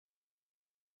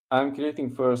I'm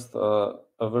creating first a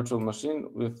virtual machine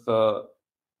with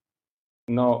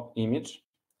no image,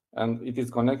 and it is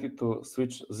connected to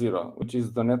switch 0, which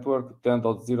is the network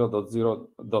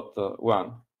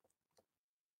 10.0.0.1.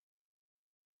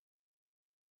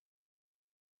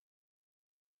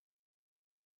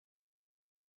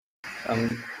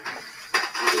 And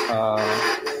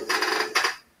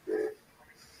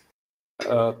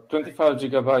 25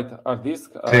 gigabyte hard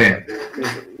disk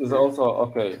is also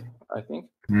okay, I think.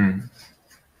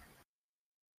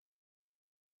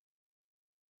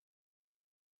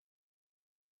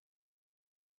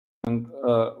 And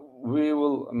we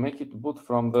will make it boot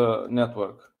from the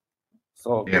network.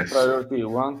 So boot priority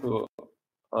 1 to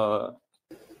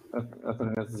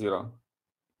Ethernet 0.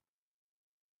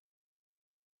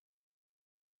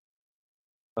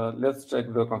 Let's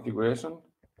check the configuration.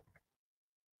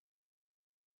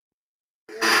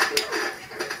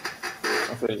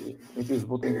 Okay, it is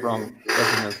booting from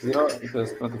Ethernet 0. It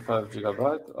has 25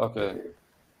 gigabyte. Okay.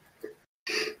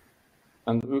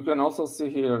 And we can also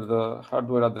see here the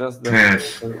hardware address that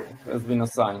has been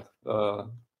assigned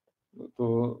to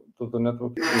the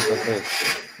network interface.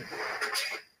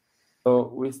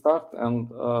 So we start and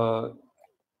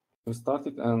we start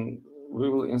it, and we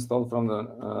will install from the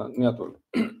network.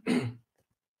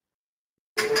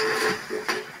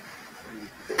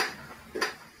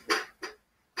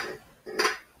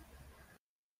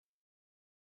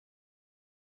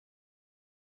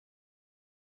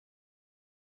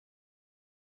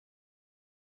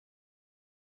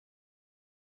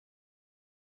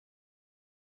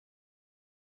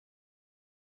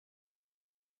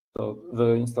 So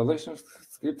the installation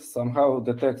script somehow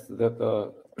detects that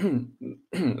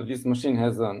this machine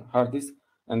has a hard disk,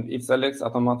 and it selects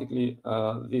automatically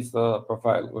this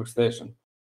profile workstation.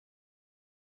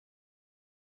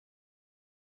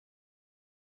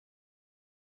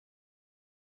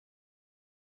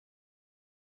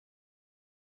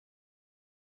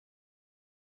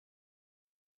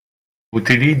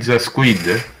 Utilizza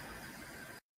Squid?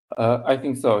 I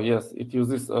think so, yes. It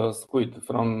uses Squid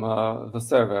from the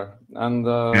server, and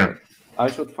I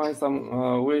should find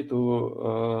some way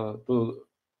to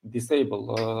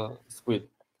disable Squid.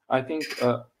 I think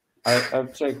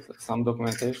I've checked some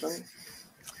documentation,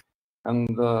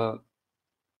 and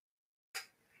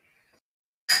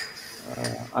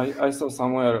I saw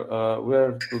somewhere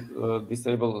where to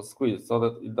disable Squid so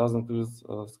that it doesn't use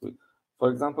Squid.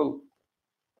 For example,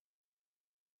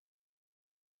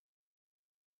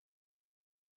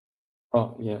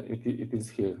 oh yeah, it is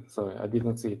here. Sorry, I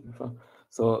didn't see it before.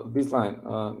 So this line,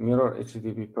 mirror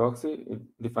HTTP proxy, it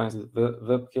defines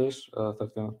web cache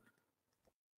 31.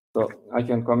 So I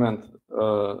can comment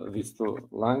these two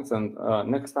lines, and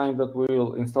next time that we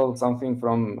will install something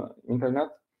from internet,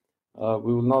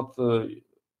 we will not.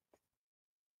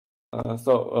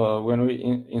 So when we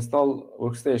install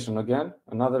workstation again,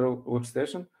 another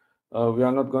workstation, we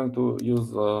are not going to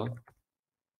use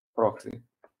proxy.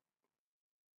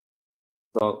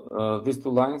 So these two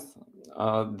lines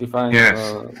define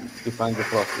the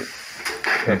proxy.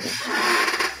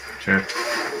 Sure.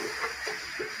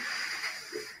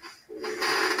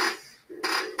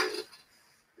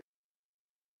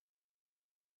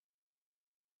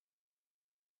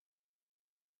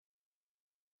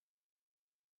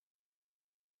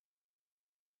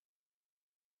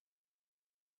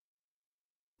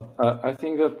 I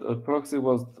think that a proxy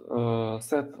was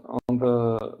set on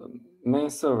the main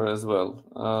server as well.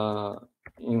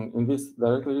 In this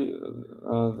directory,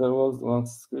 there was one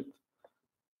script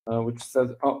which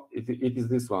said, "Oh, it is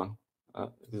this one." I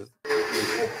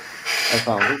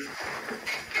found it.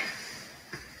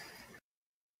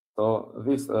 So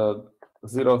this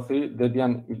 03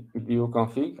 DebianEdu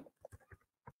config.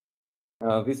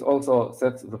 This also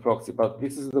sets the proxy, but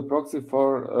this is the proxy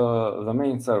for the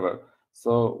main server.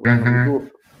 So when we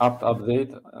do apt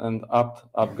update and apt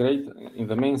upgrade in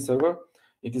the main server,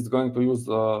 it is going to use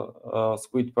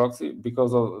Squid proxy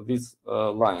because of these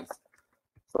lines.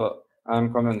 So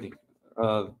I'm commenting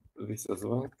this as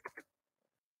well.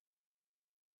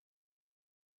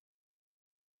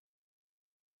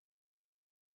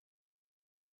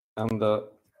 And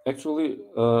actually,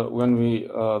 when we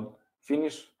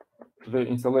finish the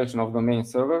installation of the main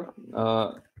server,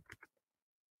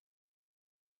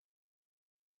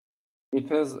 it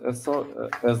has as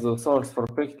the source for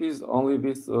packages only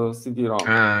this CD-ROM.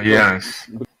 Yes.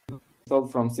 Installed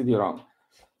from CD-ROM.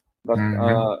 But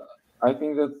I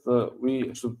think that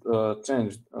we should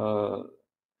change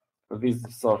these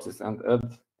sources and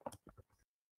add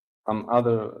some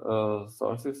other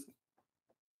sources.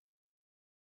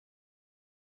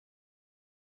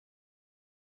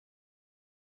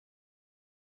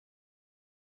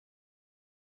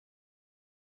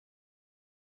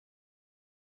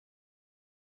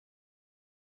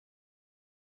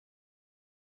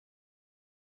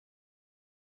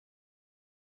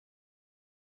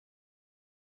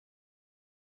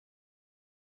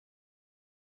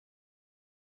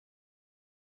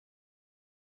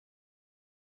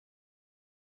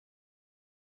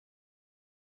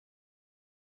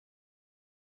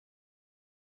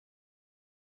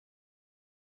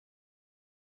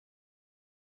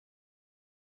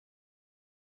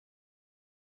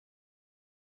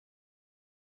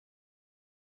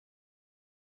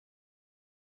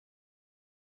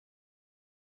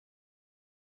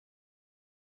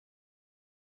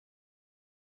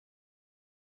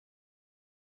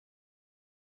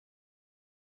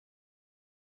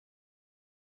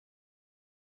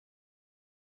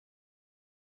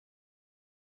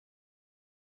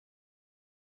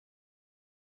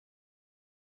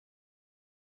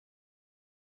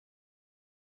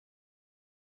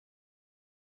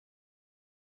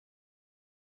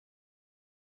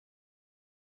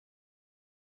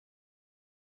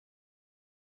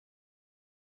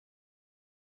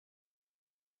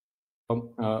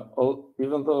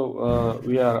 Even though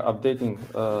we are updating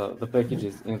the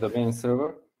packages in the main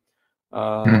server,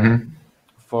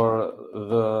 for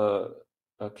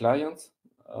the clients,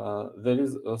 there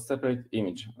is a separate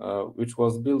image which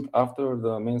was built after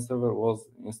the main server was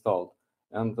installed.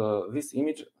 And this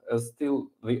image is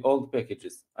still the old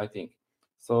packages, I think.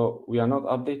 So we are not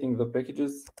updating the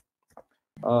packages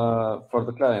for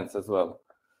the clients as well.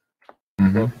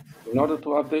 So in order to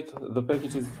update the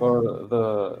packages for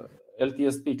the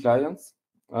LTSP clients,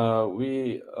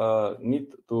 we need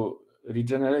to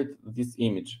regenerate this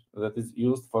image that is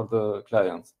used for the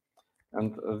clients.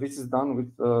 And this is done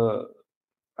with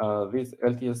this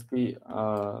LTSP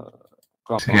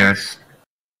command. Yes,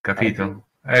 capito?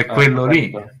 È quello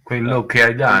lì, quello che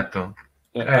hai dato.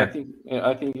 I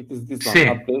think it is this Sì.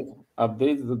 one.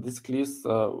 Update the disklist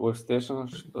workstation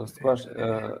squash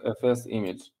fs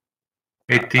image.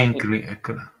 E ti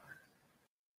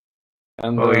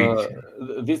and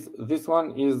this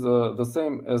one is the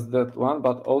same as that one,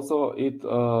 but also it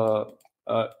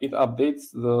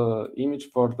updates the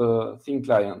image for the thin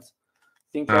clients.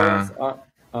 Thin clients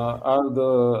are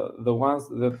the ones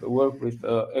that work with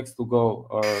X2Go,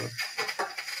 or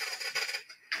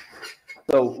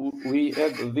so we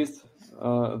add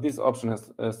this option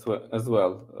as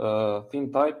well.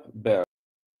 Thin type bare.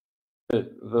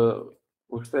 The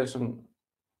workstation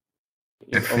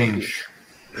is already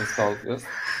installed. Yes.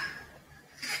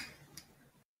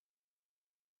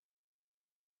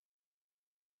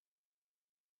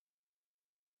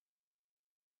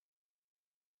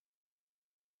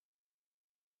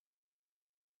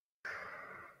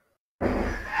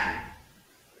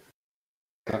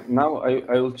 Now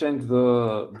I will change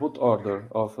the boot order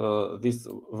of this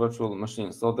virtual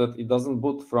machine so that it doesn't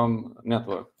boot from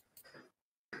network.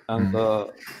 And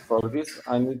for this,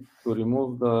 I need to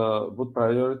remove the boot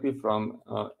priority from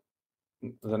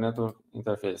the network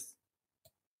interface.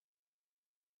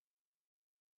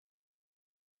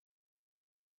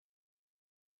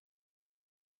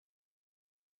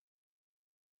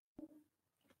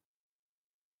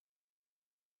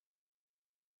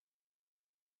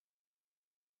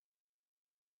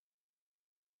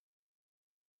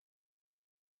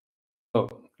 So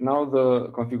now the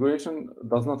configuration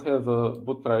does not have a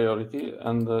boot priority,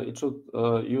 and it should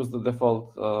use the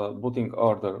default booting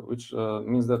order, which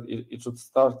means that it should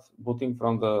start booting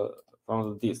from the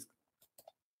disk.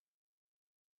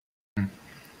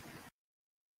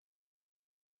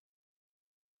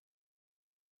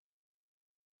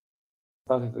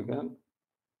 Start it again.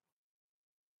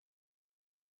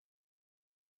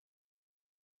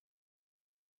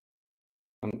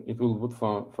 And it will boot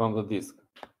from the disk.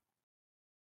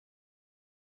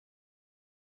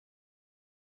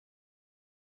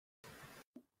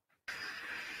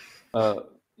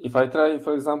 If I try,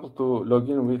 for example, to log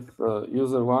in with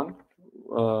user one,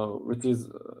 which is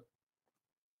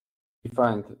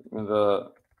defined in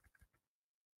the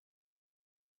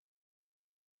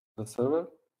server,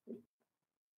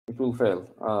 it will fail.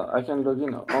 I can log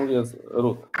in only as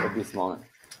root at this moment.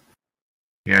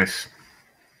 Yes.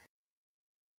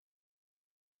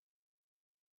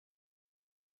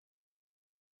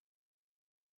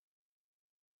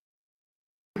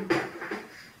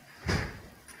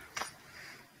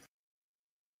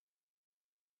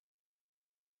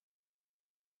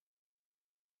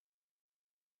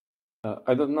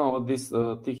 I don't know what this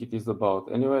ticket is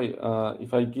about. Anyway,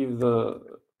 if I give the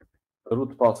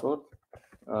root password,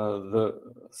 the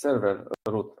server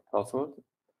root password,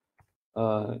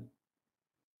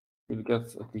 it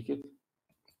gets a ticket.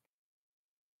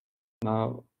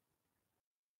 Now,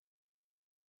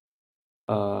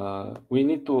 we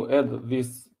need to add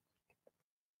this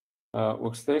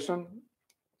workstation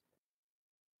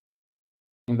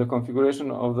in the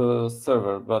configuration of the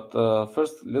server. But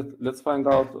first, let's find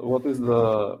out what is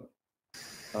the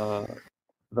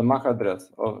MAC address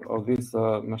of this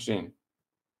machine.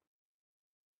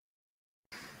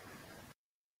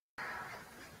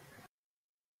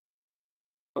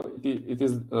 It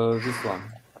is this one.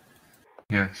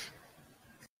 Yes.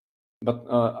 But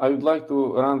I would like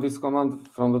to run this command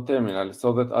from the terminal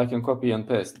so that I can copy and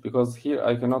paste, because here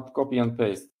I cannot copy and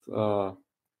paste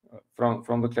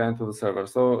from the client to the server.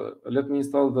 So let me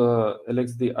install the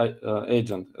LXD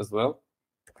agent as well.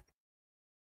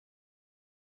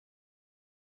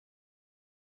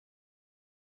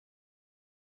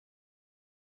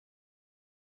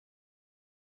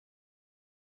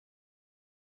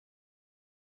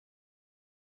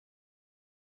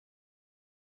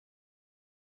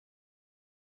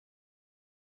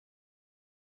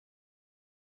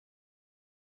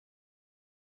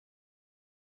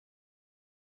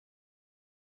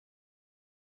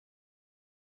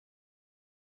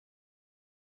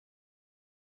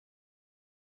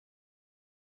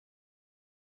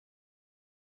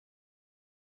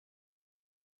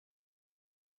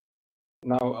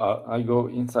 now I go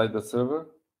inside the server.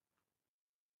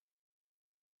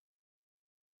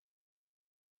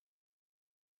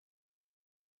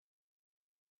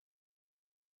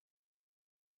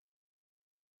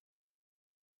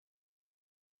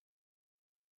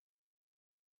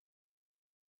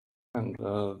 And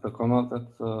the command that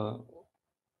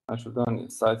I should run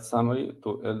is site summary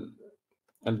to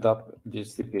LDAP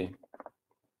DHCP.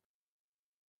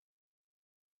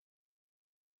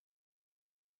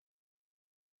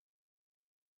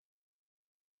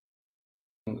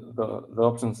 And the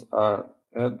options are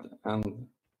add and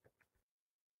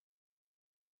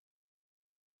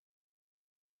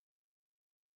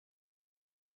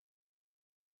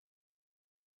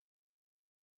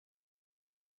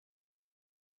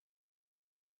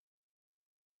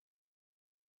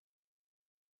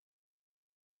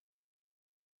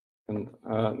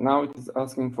now it is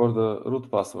asking for the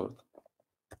root password.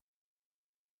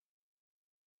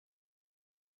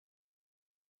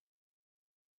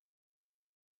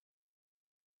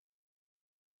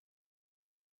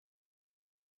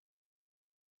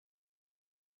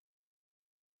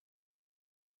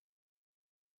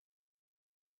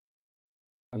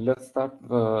 And let's start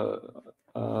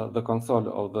the console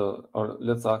of the, or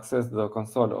let's access the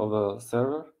console of the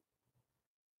server.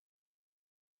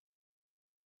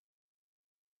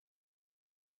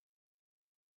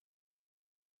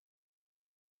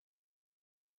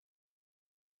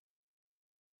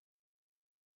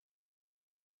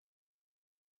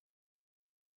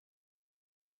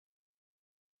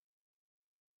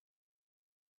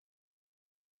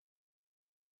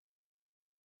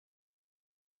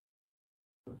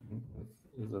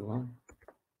 User one.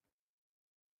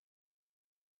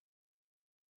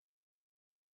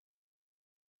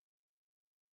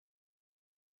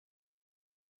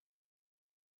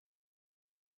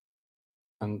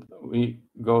 And we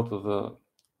go to the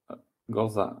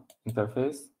GOsa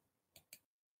interface.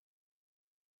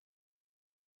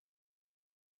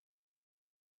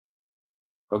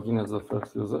 Login as the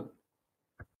first user.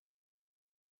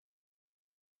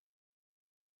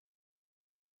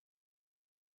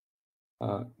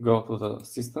 Go to the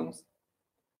systems.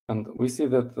 And we see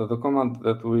that the command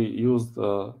that we used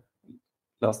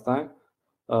last time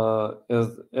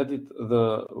is edit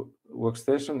the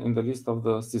workstation in the list of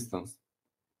the systems.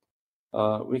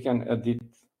 We can edit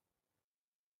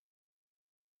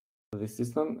the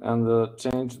system and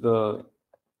change the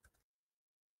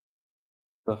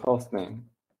host name.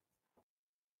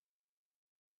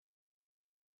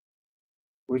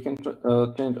 We can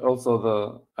change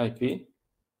also the IP.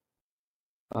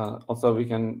 Also, we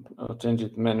can change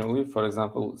it manually, for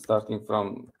example, starting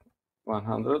from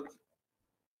 100.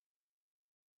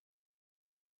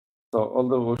 So all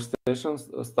the workstations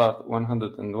start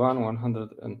 101,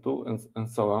 102, and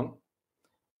so on.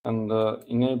 And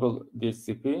enable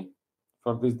DHCP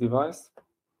for this device.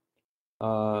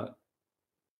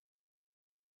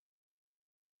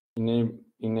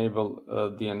 Enable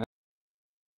DNS.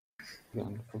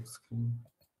 Again, full screen.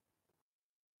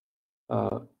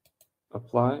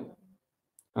 Apply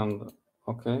and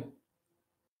OK.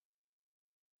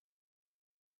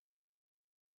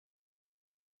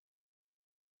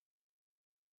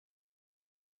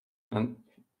 And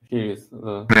here is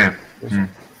the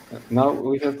Now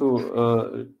we have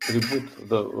to reboot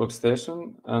the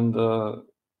workstation and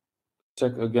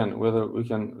check again whether we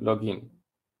can log in.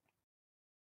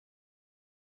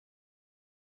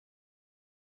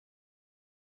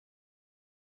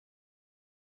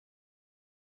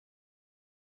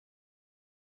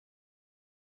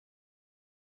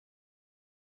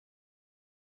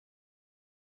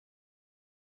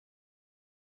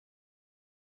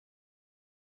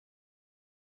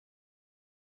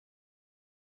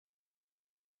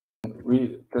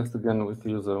 We test again with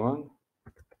user one,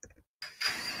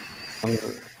 and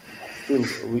still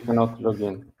we cannot log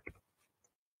in.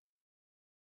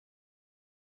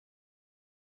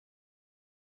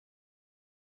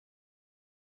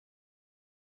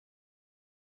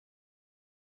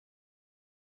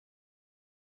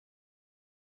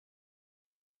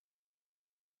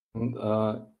 And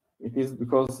it is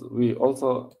because we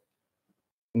also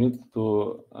need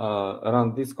to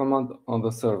run this command on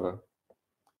the server.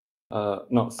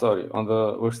 No, sorry, on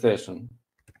the workstation.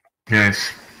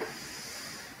 Yes.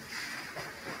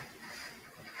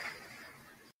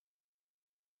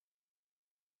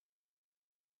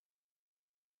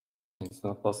 It's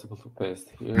not possible to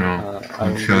paste here. No, I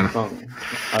will sure. do from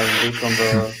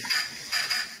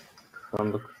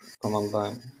the command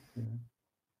line.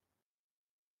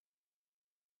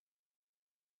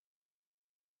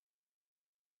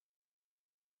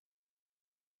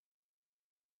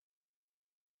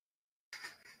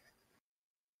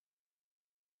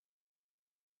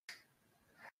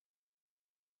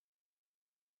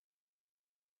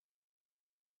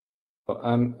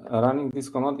 I'm running this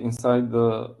command inside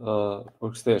the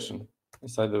workstation.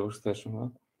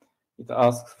 Right? It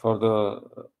asks for the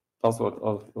password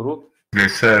of root. The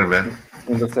server.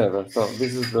 In the server. So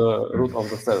this is the root of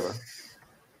the server.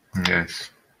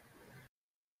 Yes.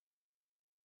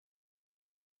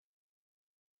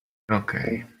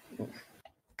 Okay.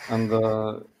 And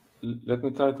let me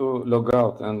try to log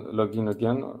out and log in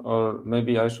again, or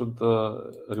maybe I should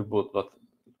reboot. But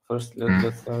first,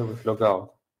 let's try with log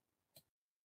out.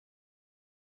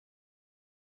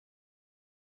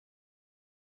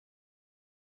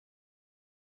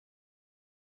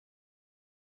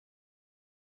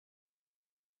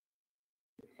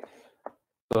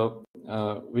 So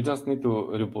we just need to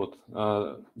reboot.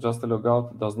 Just a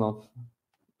logout does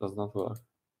not work.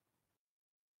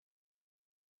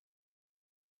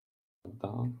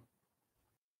 Down.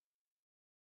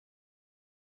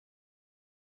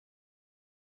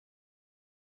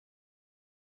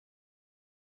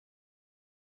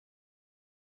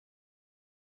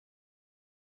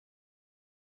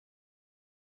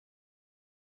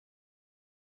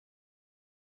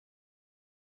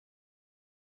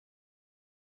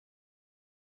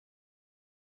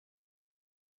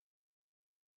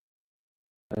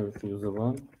 With user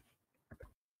one.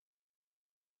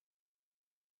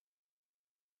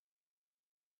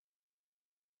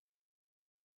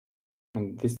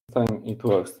 And this time it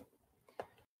works.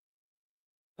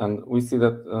 And we see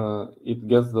that it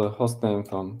gets the host name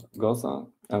from GOsa,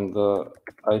 and the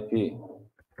IP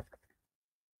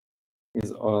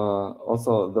is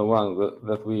also the one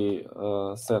that we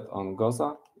set on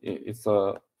GOsa. It's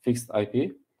a fixed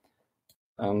IP.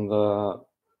 And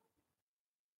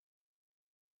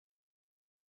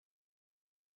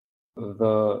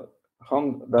the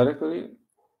home directory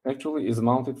actually is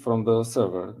mounted from the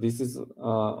server. This is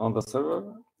on the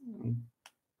server.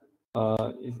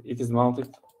 It is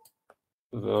mounted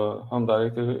to the home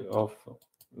directory of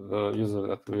the user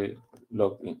that we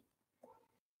logged in.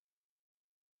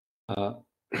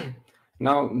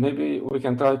 Now maybe we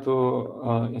can try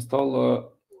to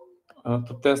install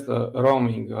to test a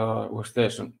roaming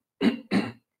workstation.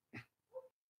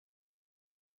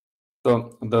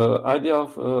 So the idea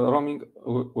of roaming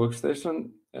workstation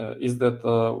is that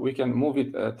we can move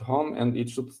it at home and it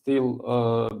should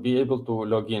still be able to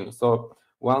log in. So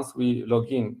once we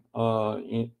log in,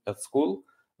 at school,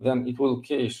 then it will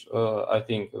cache, I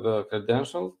think, the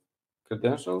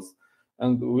credentials,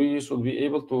 and we should be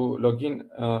able to log in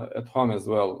at home as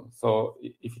well. So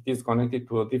if it is connected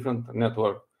to a different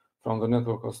network from the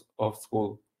network of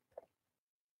school.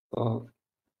 So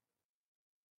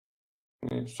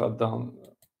let me shut down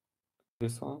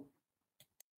this one.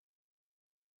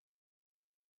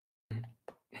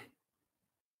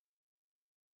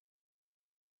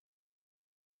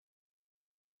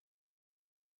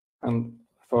 And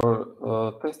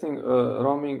for testing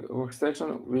roaming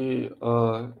workstation,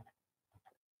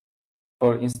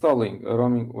 for installing a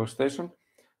roaming workstation,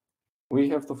 we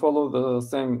have to follow the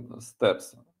same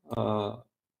steps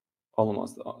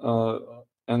almost.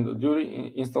 And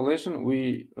during installation,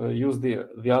 we use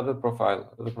the other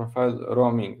profile, the profile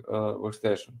roaming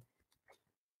workstation.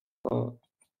 So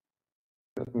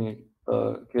let me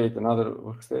create another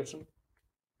workstation.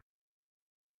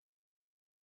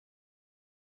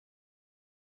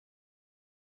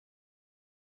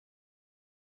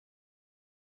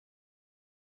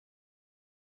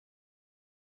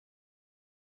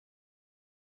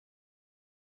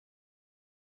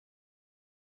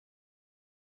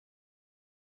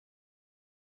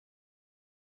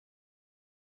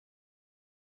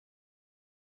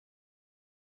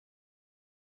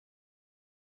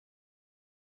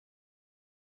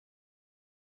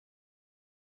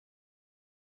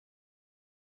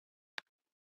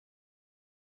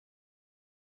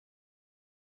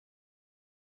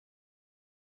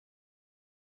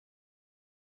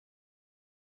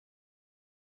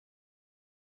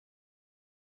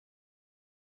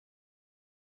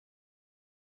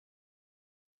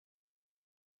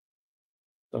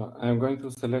 So I'm going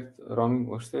to select roaming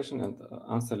workstation and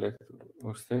unselect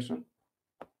workstation.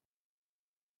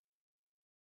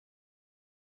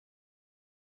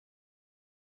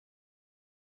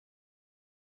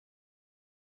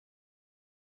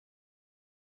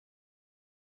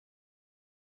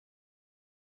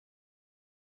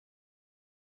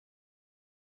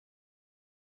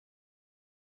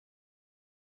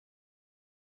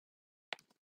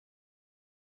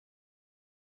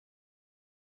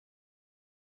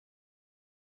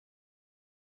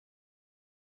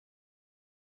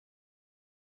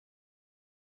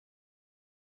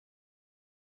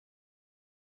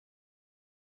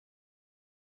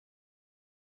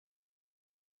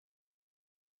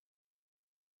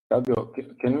 Fabio,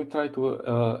 can we try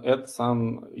to add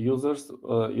some users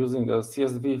using a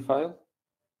CSV file?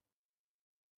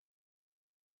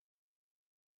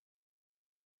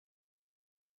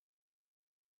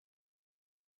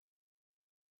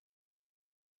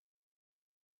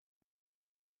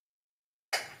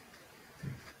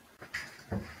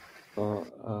 So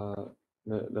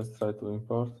let's try to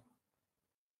import.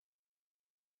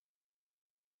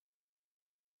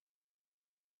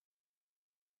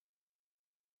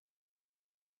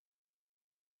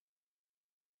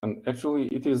 And actually,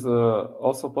 it is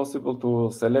also possible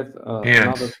to select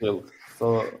another field.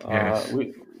 So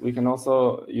we can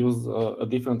also use a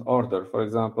different order. For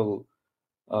example,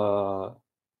 the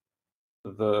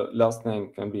last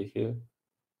name can be here,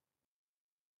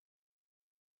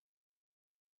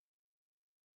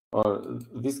 or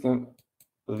this can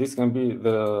be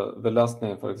the last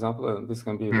name, for example, and this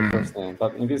can be the first name.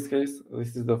 But in this case,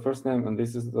 this is the first name, and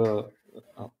this is the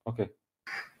okay.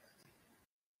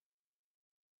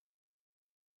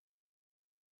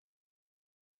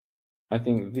 I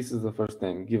think this is the first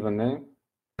name, given name.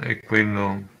 E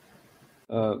quello...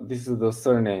 This is the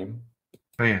surname.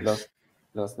 Yes.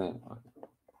 Last name. Okay.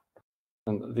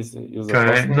 And this is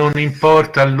Cioè, non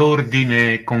importa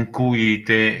l'ordine con cui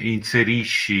te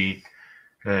inserisci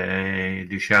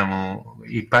diciamo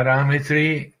i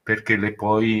parametri, perché le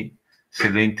puoi, se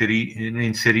le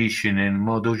inserisci nel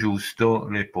modo giusto,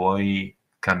 le puoi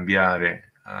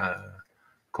cambiare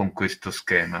con questo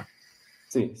schema.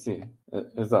 Sì,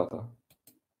 esatto.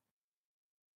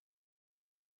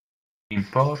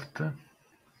 Import.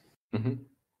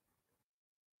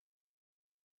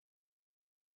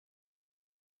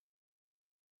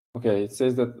 Okay, it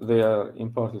says that they are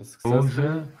imported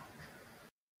successfully.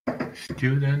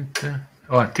 Student. Teacher.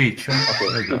 Okay,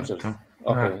 Esatto. teachers.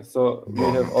 Okay, so we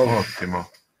have all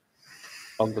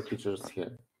the teachers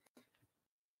here.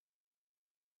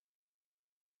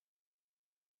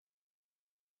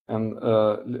 And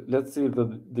let's see the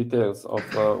details of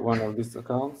one of these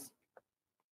accounts.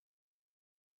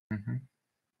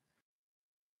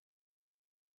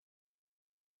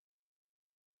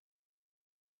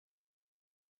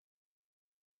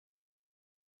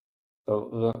 So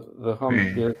the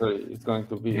home directory is going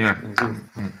to be in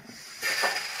this.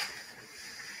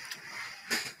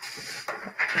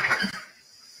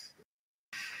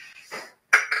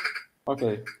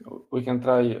 Okay, we can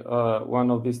try one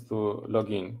of these to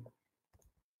log in.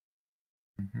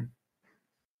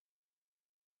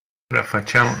 Ora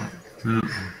facciamo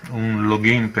un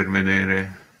login per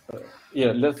vedere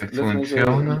let's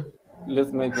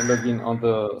make a login on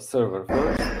the server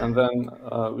first, and then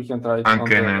we can try it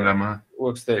anche on the nella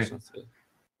workstations.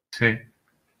 Sì.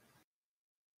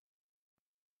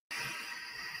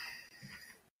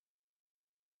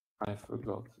 I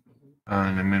forgot.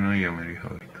 Nemmeno io mi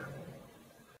ricordo.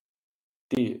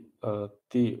 T2.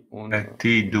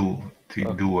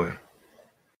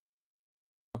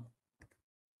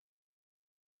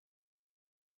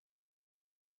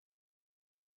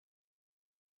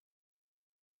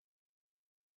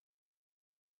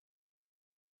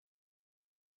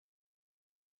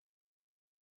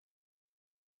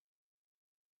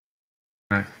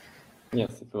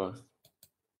 Yes, it works.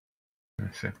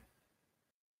 Sì.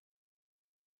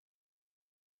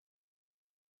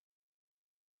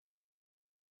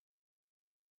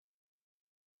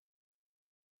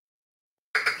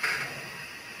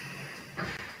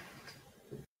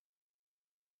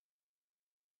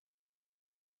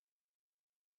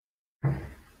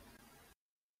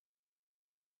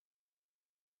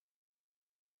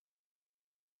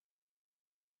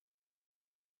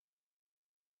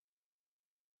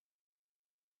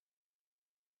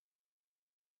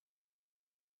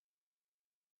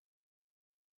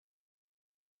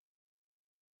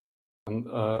 And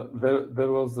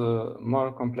there was a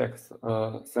more complex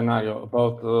scenario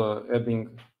about adding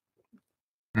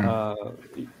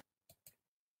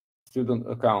student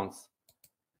accounts.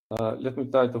 Let me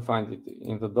try to find it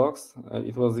in the docs.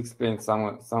 It was explained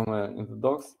somewhere in the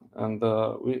docs, and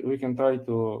we can try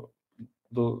to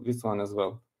do this one as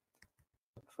well.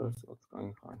 First, what's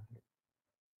going on here?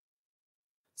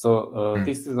 So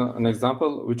this is an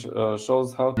example which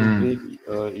shows how to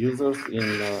create users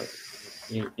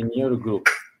in your group.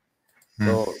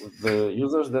 So the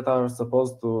users that are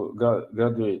supposed to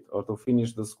graduate or to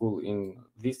finish the school in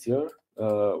this year,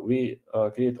 we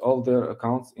create all their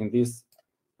accounts in this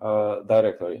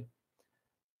directory.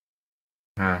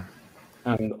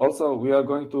 And also we are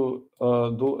going to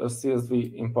do a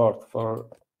CSV import for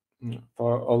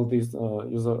all these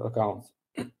user accounts.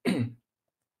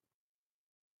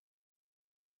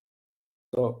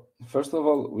 So first of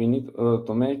all, we need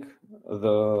to make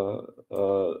the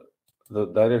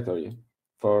directory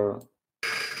for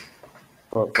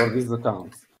these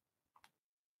accounts.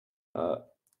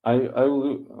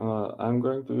 I'm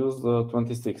going to use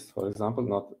 26, for example,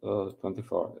 not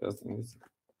 24 as in this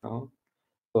account.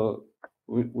 So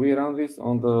we run this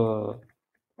on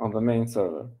the main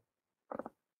server.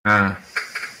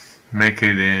 Make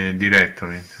a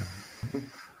directory.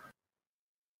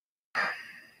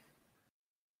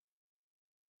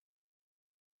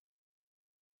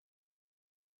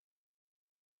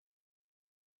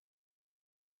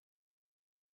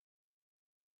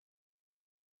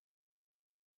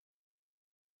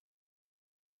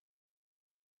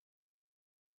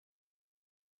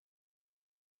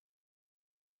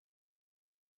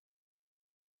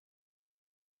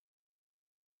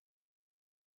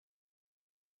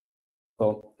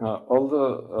 So all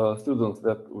the students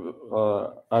that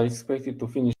are expected to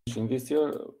finish in this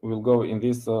year will go in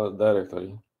this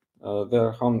directory, their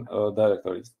home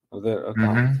directories, their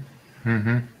accounts.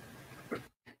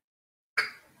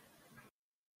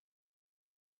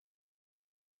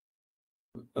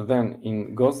 Then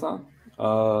in GOsa,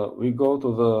 we go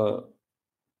to the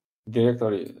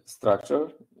directory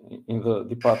structure in the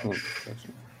department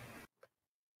section.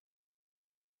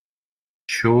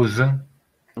 GOsa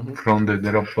from the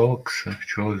Dropbox,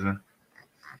 GOsa.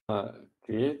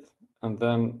 Create and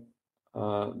then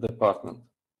department.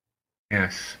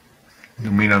 Yes,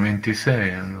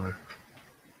 2026 allora.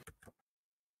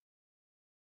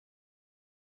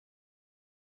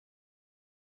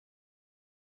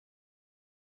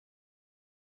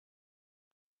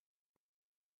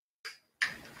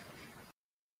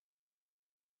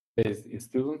 Base is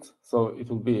students, so it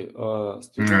will be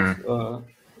students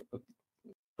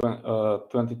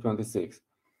 2026.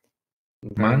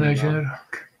 Then,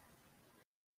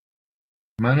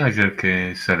 manager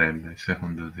che sarebbe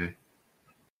secondo te?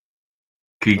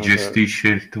 Chi gestisce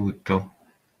il tutto?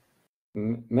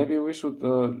 Maybe we should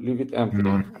leave it empty.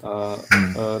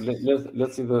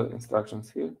 Let's see the instructions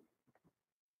here.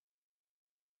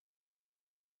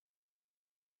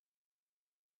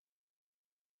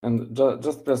 And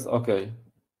just press OK.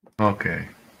 Okay.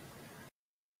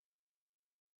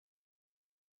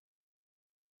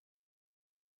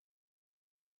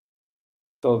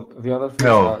 So the other fields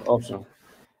are optional.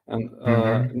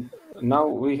 And now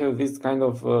we have this kind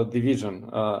of division.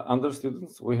 Under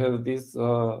students, we have this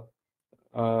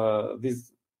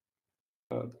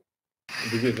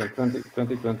division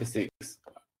 2026.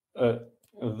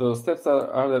 The steps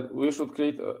are that we should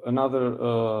create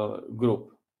another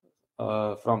group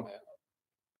from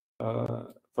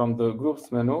the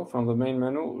groups menu, from the main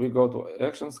menu. We go to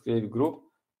actions, create group,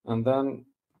 and then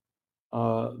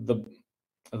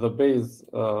the base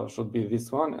should be this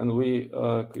one, and we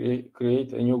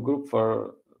create a new group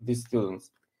for these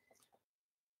students.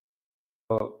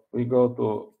 We go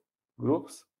to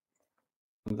groups,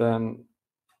 and then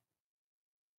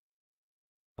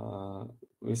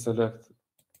we select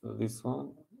this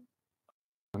one.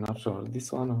 I'm not sure,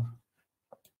 this one or...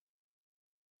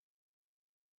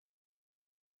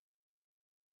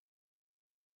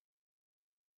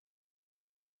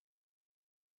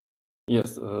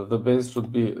 Yes, the base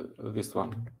should be this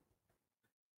one.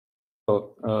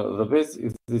 So the base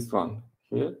is this one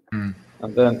here,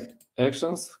 and then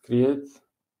actions, create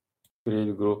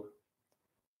group,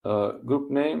 group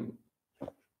name,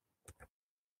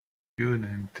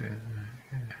 Student,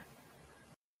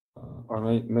 or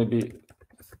maybe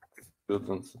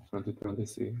students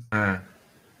 2026.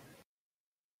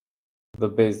 The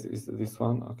base is this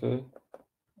one, okay,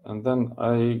 and then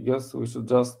I guess we should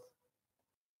just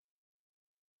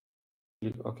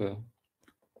click OK.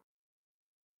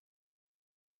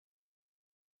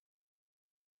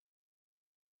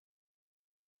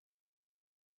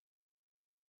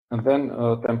 And then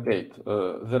template.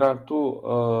 There are two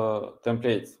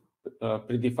templates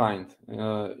predefined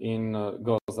in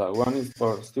GOsa. One is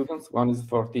for students, one is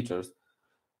for teachers.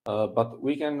 But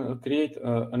we can create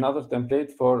another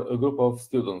template for a group of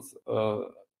students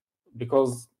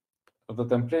because the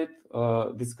template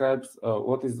describes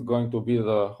what is going to be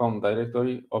the home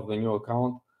directory of the new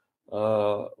account,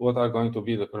 what are going to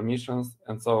be the permissions,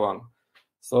 and so on.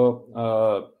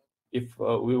 So if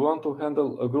we want to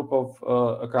handle a group of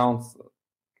accounts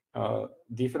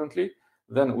differently,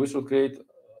 then we should create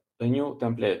a new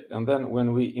template. And then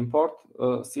when we import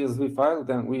a CSV file,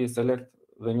 then we select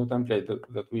the new template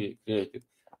that we created.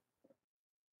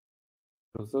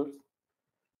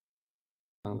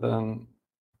 And then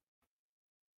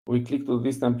we click to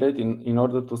this template in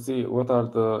order to see what are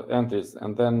the entries,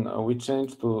 and then we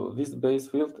change to this base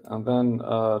field and then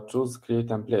choose create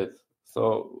template.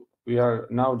 So we are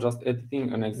now just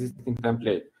editing an existing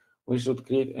template. We should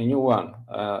create a new one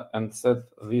and set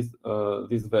these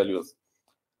values.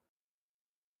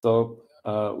 So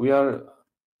we are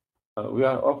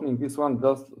opening this one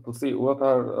just to see what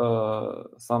are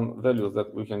some values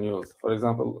that we can use. For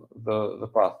example, the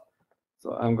path.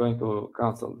 So I'm going to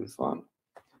cancel this one,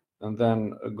 and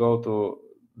then go to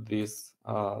this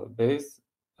base,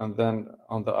 and then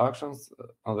on the actions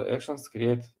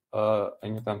create a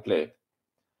new template,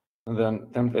 and then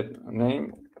template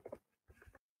name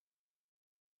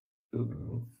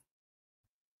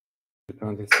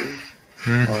 26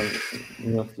 or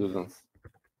new students.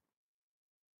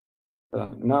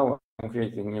 Now I'm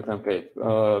creating a new template.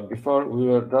 Before we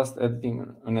were just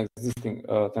editing an existing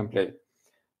template,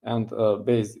 and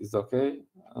base is okay.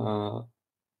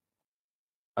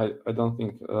 I don't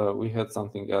think we had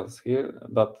something else here,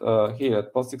 but here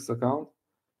at POSIX account,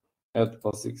 add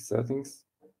POSIX settings.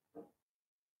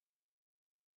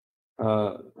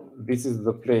 This is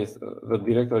the place, the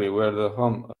directory where the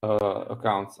home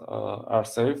accounts are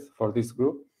saved for this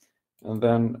group, and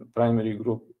then primary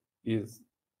group is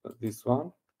this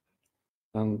one.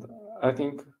 And I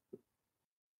think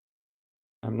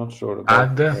I'm not sure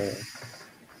about add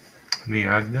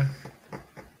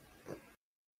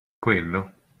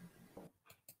quello.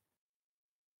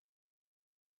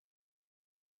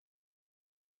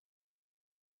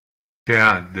 C'è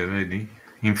add, vedi?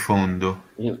 In fondo.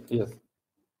 Yes.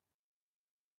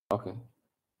 Okay.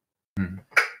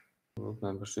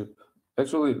 Membership.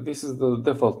 Actually, this is the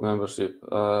default membership,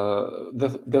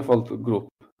 default group.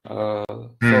 So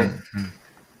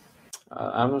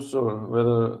I'm not sure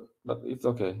whether, but it's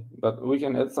okay. But we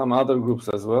can add some other groups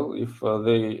as well if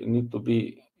they need to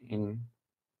be in.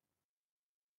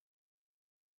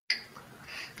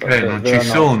 Non ci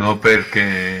sono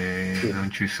perché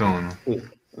non ci sono.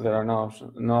 There are no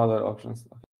other options.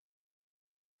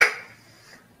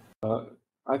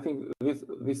 I think this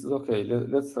is okay.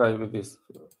 Let's try with this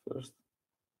first.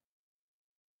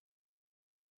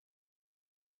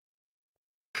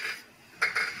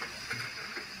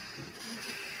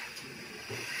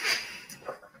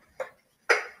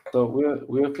 So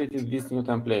we have created this new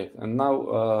template, and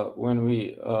now when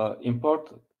we import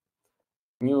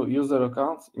new user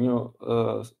accounts, new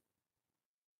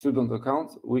student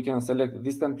accounts, we can select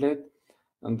this template,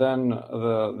 and then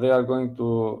they are going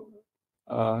to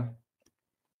have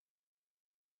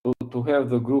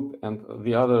the group and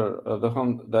the other the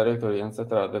home directory,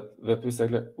 etc. that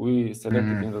we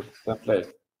selected in the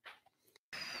template.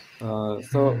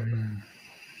 So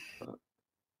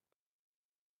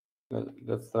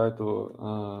let's try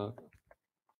to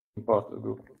import a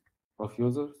group of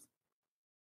users.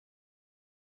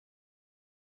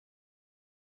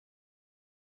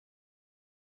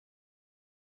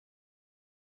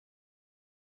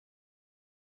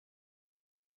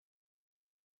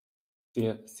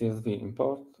 CSV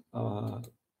import,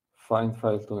 find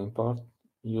file to import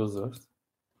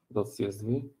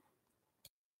users.csv,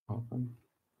 open,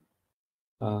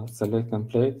 select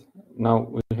template. Now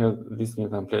we have this new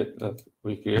template that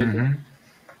we created,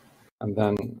 and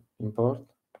then import.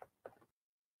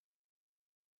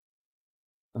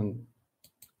 And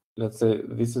let's say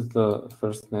this is the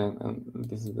first name and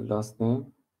this is the last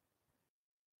name.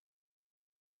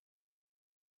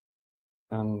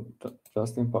 And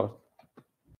just import.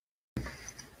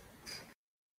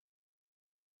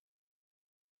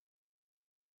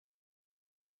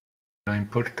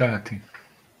 Importati.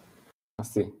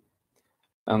 See.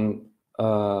 And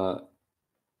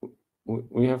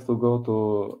we have to go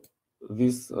to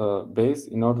this base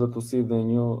in order to see the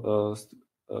new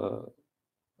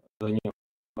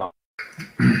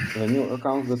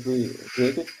accounts that we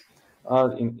created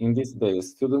are in this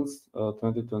base, students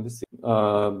 2026.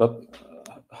 But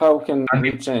how can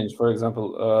we change? For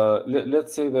example,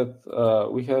 let's say that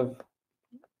we have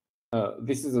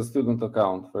this is a student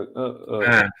account, for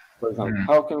example.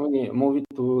 How can we move it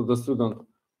to the student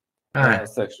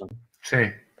section?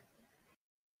 Sì.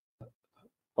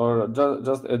 Or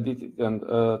just edit it and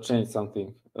change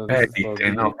something.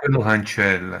 Edit, no, quello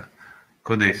cancella.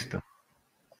 Codesto.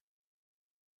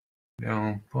 Vediamo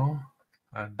un po'.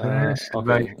 Address.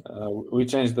 Okay, we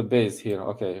change the base here.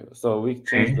 Okay, so we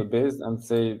change the base and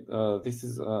say this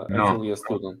is actually a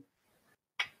student.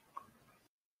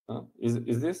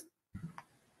 Is this?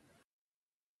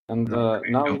 And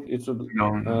now it should.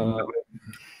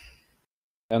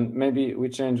 And maybe we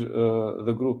change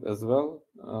the group as well,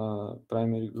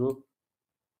 primary group.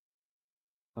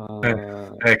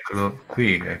 Eccolo,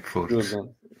 qui è forse.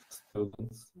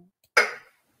 students,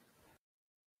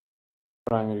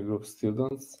 primary group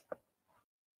students,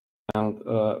 and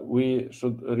we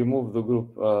should remove the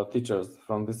group teachers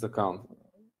from this account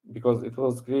because it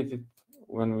was created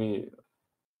when we.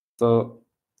 So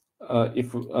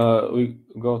if we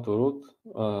go to root,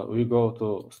 we go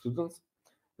to students.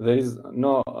 There is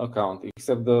no account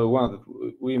except the one that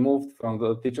we moved from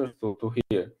the teachers to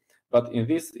here. But in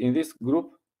this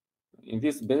group, in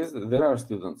this base, there are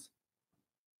students.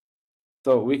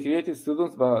 So we created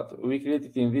students, but we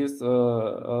created in this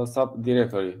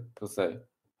subdirectory, to say,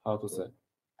 how to say.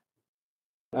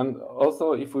 And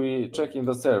also, if we check in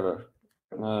the server,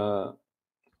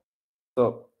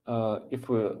 if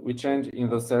we change in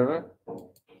the server,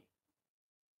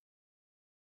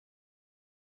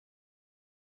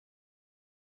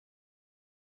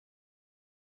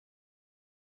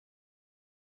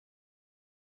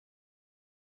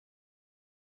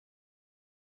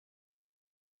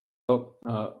 so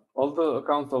all the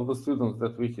accounts of the students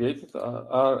that we created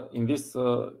are in this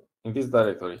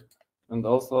directory, and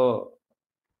also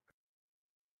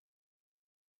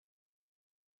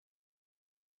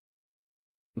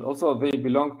they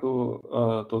belong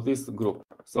to this group.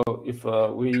 So if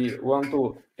we want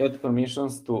to add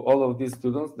permissions to all of these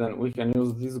students, then we can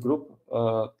use this group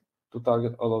to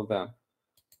target all of them.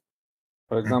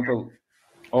 For example,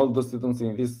 all the students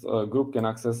in this group can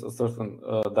access a certain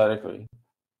directory,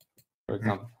 for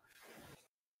example.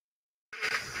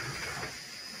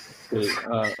 Okay,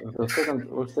 the second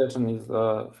workstation is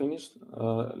finished.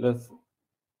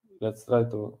 Let's try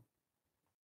to.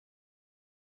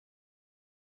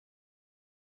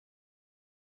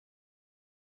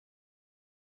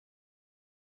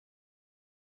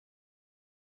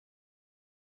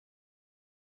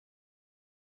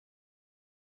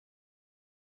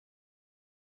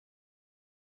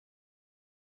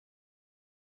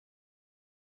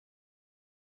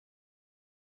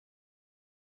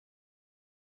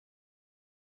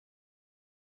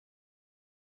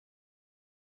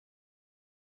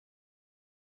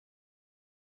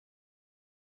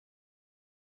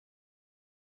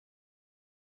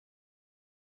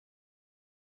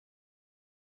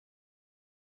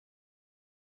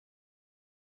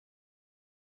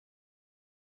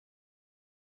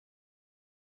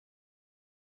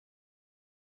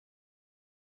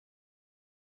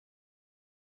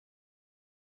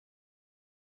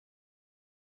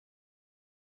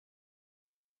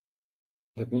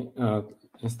 Let me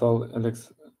install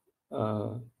Alex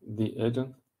the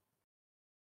agent.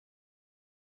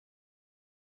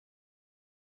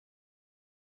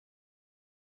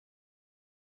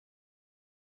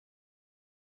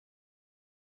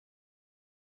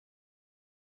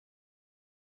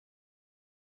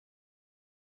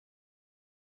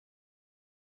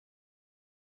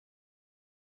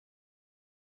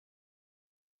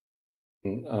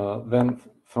 Then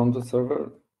from the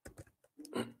server,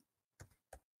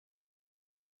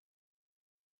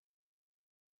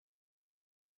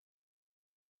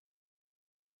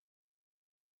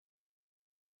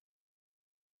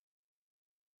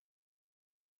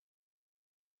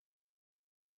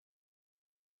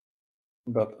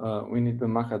 but we need the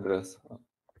MAC address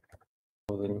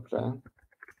of the new client.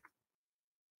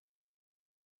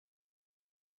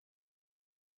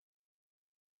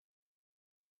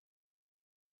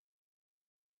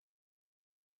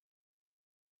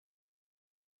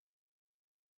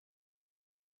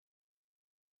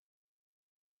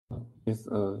 Is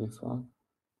this one.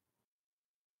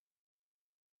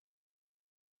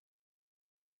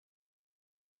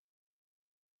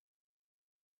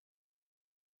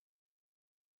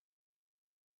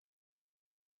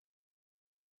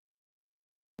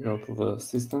 Go to the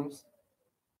systems.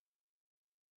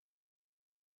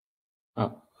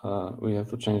 We have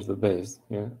to change the base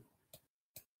here.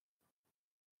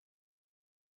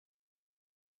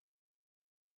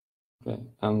 Okay,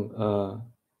 and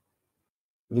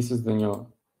this is the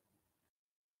new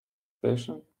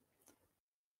station.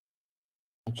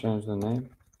 I change the name.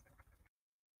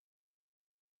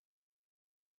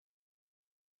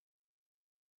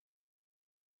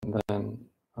 And then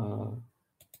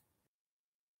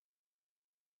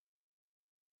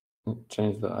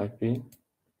change the IP.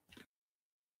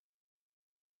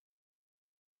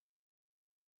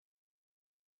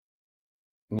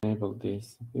 Enable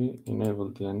DHCP,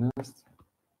 enable DNS,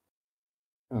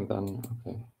 and then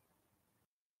okay.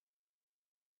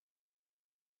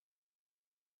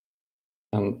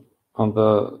 And on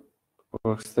the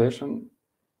workstation,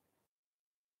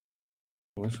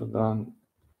 we should run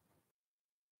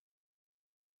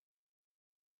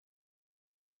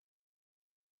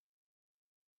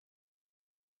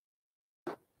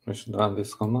we should run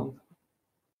this command.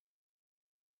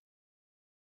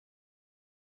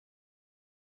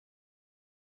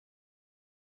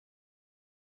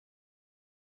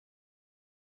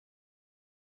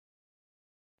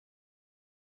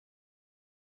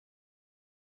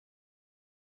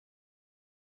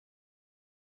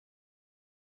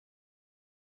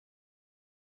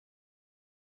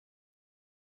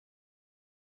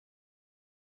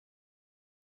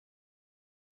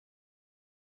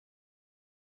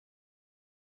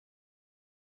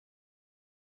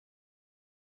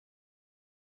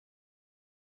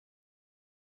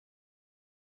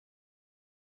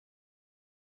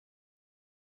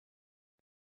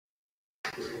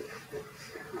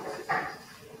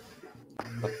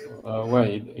 But why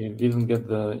it didn't get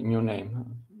the new name?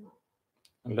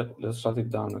 Let's shut it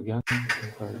down again.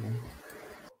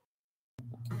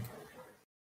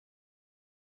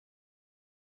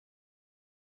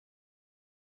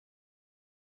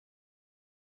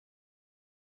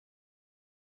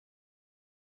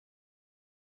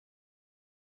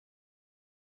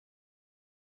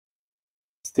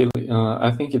 Still,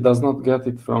 I think it does not get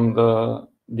it from the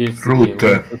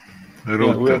DHCP.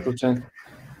 root. We have to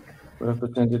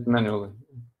change it manually.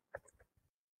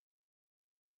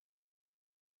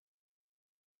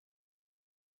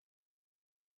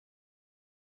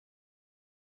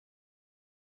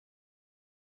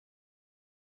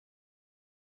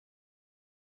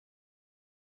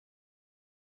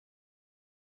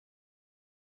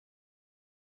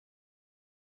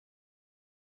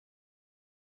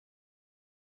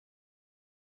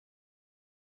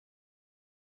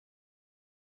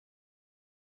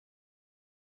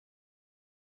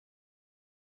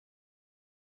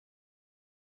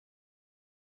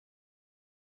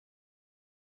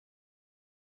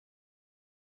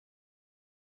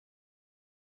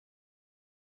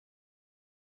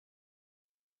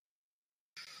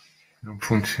 Non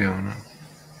funziona.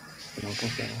 Non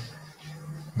funziona.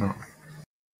 No.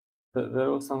 There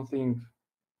was something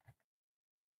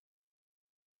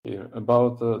here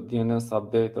about the DNS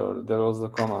update, or there was a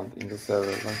command in the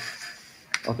server.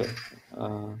 Like, okay.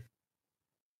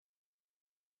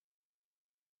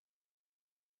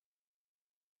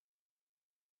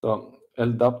 So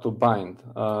LDAP to bind.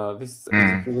 This is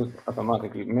executed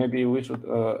automatically. Maybe we should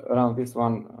run this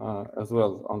one as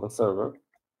well on the server.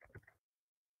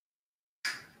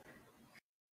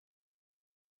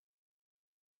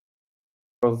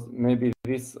 Because maybe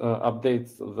this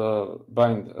updates the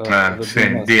bind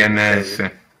the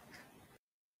DNS.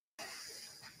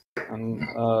 And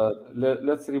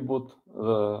let's reboot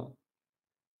the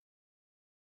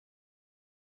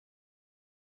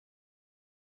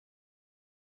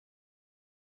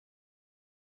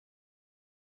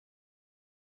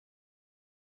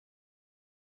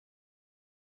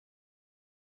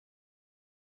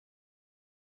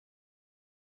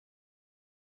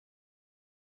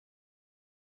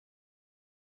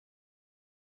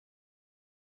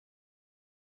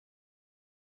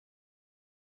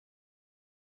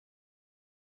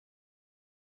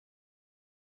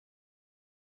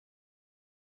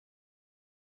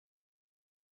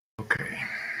Okay.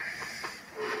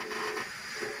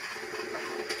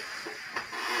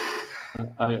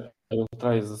 I will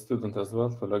try as a student as well,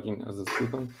 to log in as a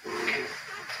student.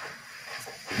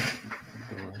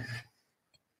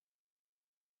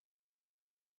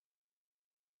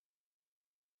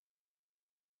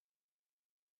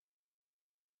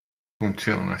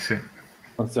 Funziona, sì.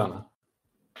 Funziona.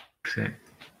 Sì.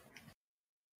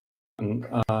 And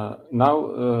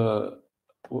now,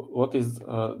 what is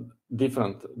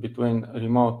different between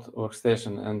remote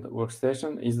workstation and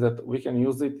workstation is that we can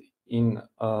use it in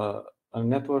a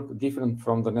network different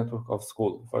from the network of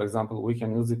school. For example, we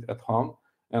can use it at home,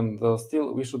 and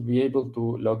still we should be able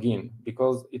to log in,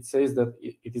 because it says that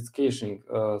it is caching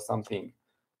something,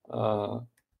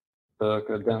 the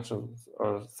credentials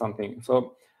or something.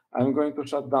 So I'm going to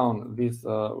shut down this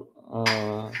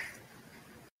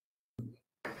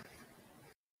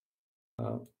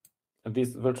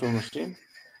this virtual machine,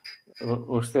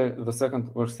 the second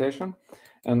workstation,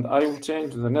 and I will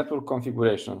change the network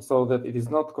configuration so that it is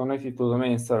not connected to the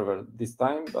main server this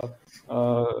time, but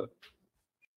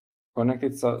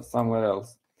connected somewhere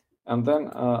else. And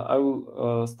then I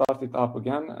will start it up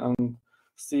again and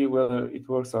see whether it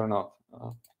works or not.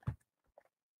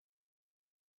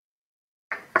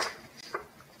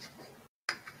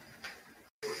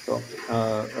 So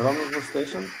Roaming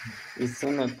Workstation is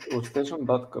same as Workstation,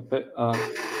 but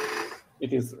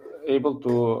it is able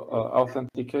to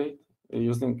authenticate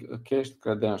using cached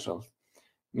credentials,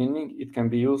 meaning it can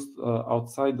be used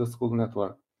outside the school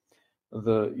network.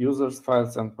 The user's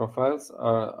files and profiles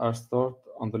are stored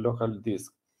on the local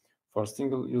disk. For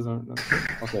single user,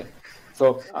 okay.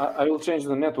 So I will change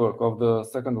the network of the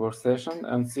second workstation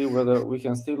and see whether we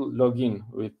can still log in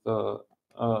with a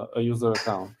user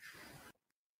account.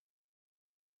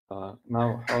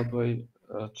 Now, how do I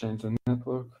change the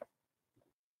network?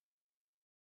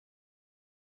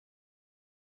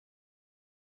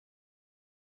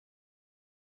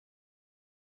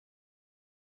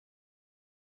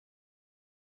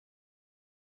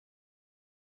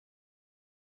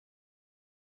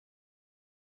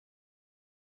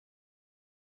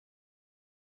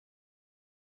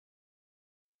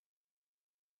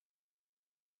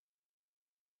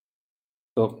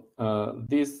 So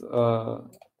this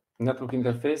network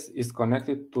interface is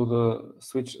connected to the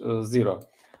switch 0.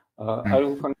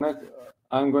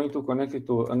 I'm going to connect it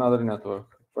to another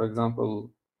network. For example,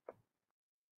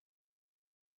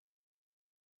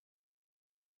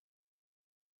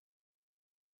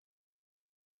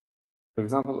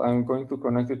 I'm going to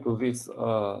connect it to this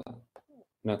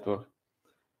network.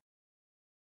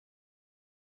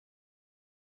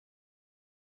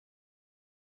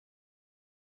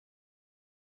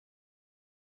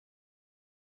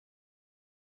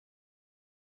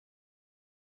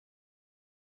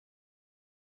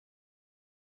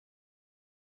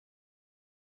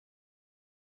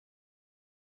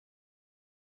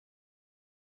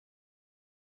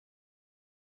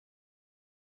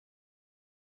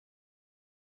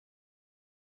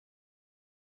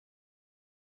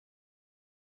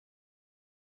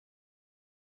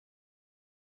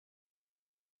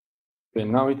 Okay,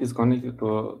 now it is connected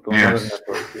to another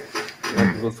network,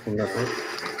 not to the school network.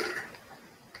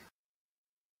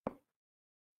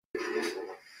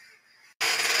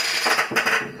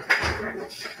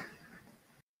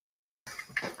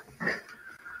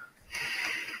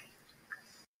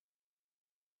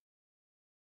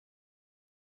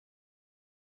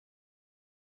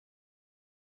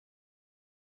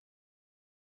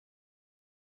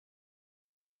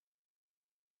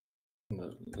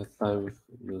 Let's try with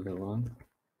user 1.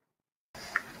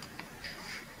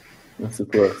 Yes,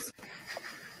 it works.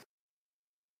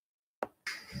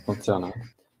 Funziona.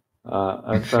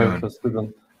 I'll try with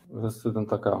a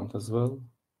student account as well.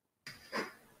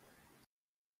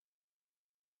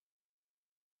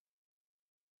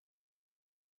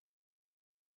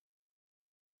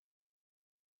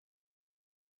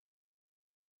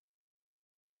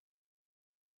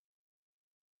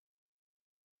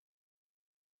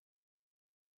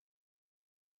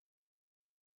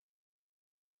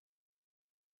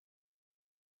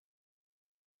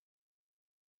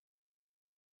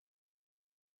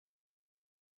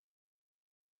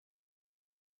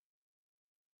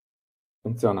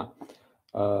 Funziona.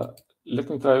 Let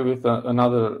me try with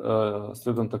another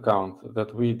student account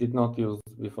that we did not use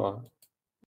before.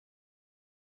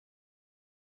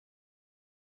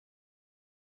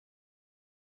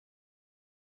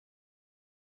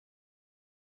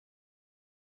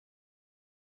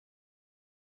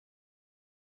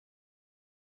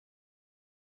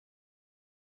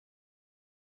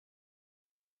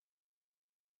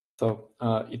 So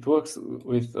it works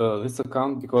with this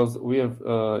account because we have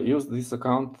used this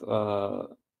account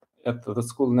at the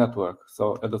school network.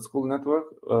 So at the school network,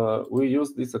 we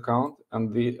use this account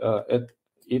and it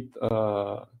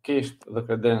cached the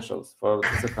credentials for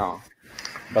this account.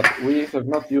 But we have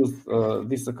not used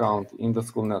this account in the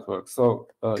school network. So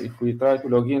if we try to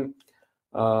log in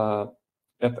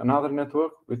at another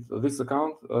network with this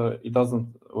account, it doesn't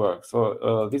work.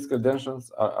 So these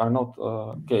credentials are not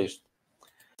cached.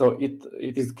 So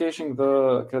it is caching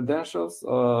the credentials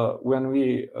when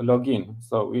we log in.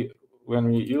 So when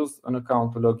we use an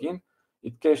account to log in,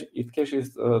 it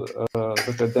caches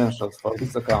the credentials for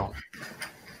this account.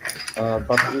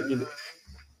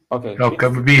 Okay.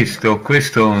 Ho visto,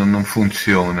 questo non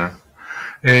funziona.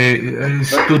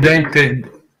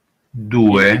 Studente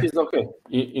 2 it is okay.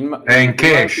 è in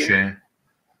cache,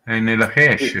 è nella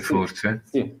cache forse?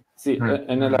 Sì,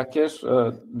 è nella cache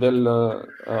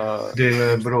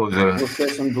del browser.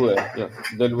 Workstation 2,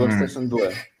 del Workstation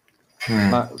 2.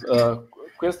 Ma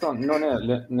questo non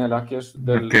è nella cache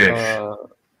del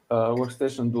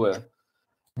Workstation 2.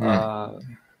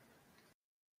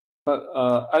 But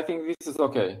I think this is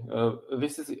okay.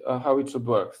 This is how it should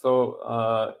work. So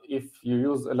if you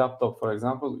use a laptop, for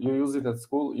example, you use it at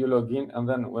school, you log in, and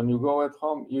then when you go at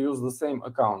home, you use the same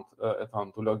account at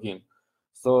home to log in.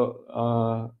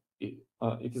 So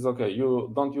it is okay.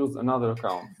 You don't use another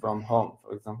account from home,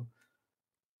 for example.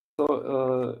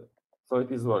 So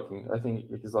it is working. I think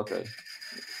it is okay.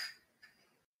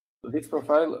 This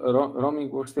profile,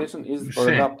 Roaming Workstation, is for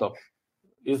a laptop.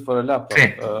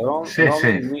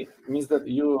 Roaming means that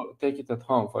you take it at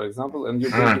home, for example, and you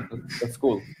bring it at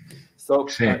school. So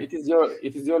it is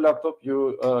your laptop.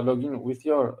 You log in with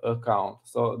your account.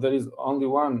 So there is only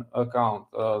one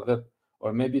account that,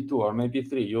 or maybe two, or maybe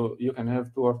three. You can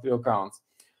have 2 or 3 accounts.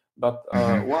 But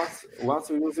once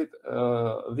you use it,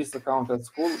 this account at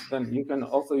school, then you can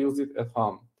also use it at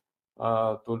home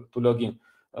to log in.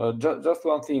 Just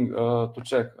one thing to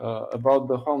check about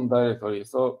the home directory.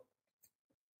 So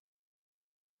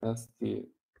let's see.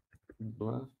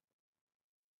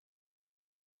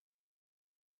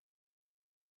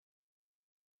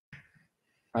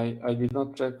 I did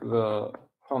not check the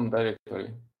home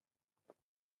directory.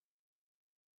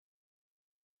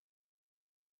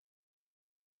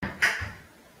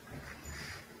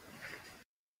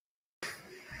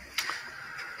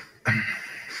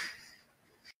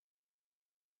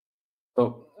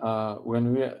 So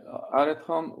when we are at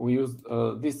home, we use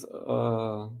this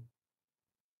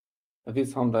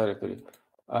home directory.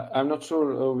 I'm not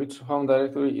sure which home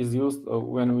directory is used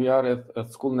when we are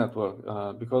at school network,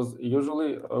 because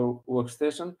usually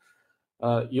workstation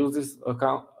uses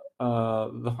account.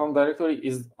 The home directory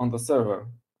is on the server,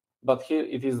 but here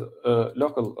it is a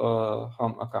local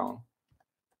home account.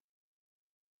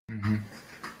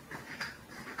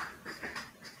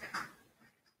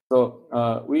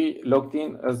 So we logged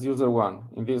in as user 1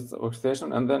 in this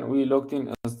workstation, and then we logged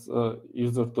in as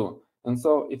user 2. And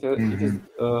so it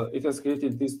has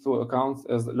created these 2 accounts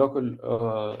as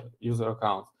local user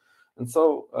accounts. And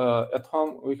so at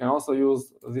home, we can also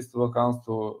use these 2 accounts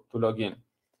to log in.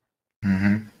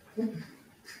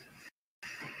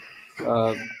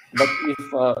 But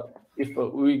if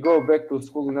we go back to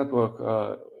school network,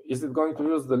 is it going to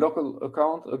use the local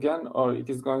account again, or it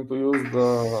is going to use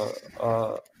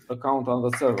the account on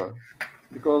the server?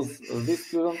 Because this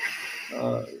student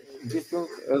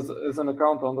has an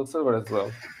account on the server as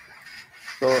well.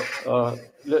 So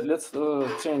let's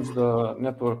change the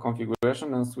network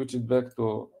configuration and switch it back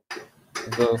to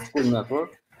the school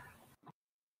network.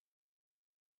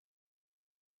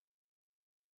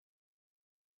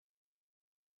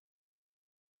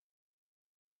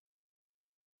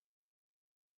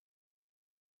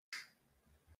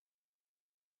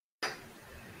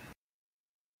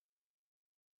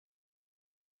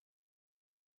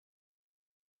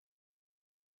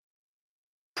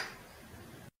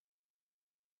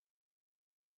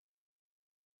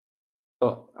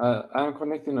 So I'm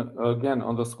connecting again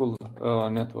on the school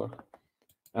network.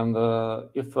 And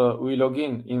if we log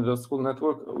in the school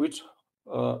network, which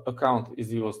account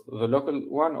is used, the local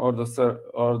one or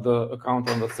the account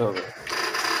on the server?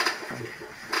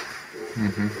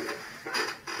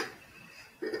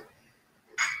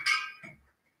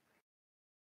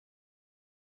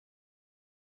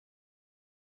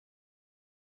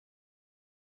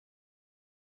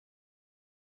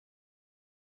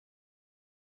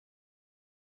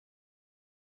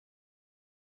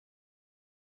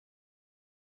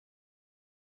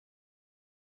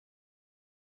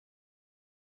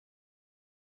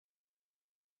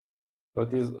 So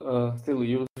it is still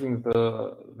using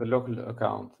the local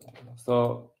account.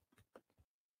 So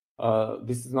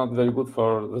this is not very good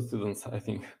for the students, I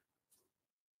think.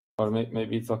 Or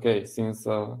maybe it's okay, since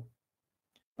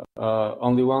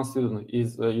only one student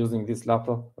is using this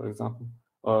laptop, for example,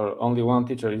 or only one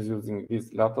teacher is using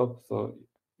this laptop, so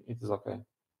it is okay.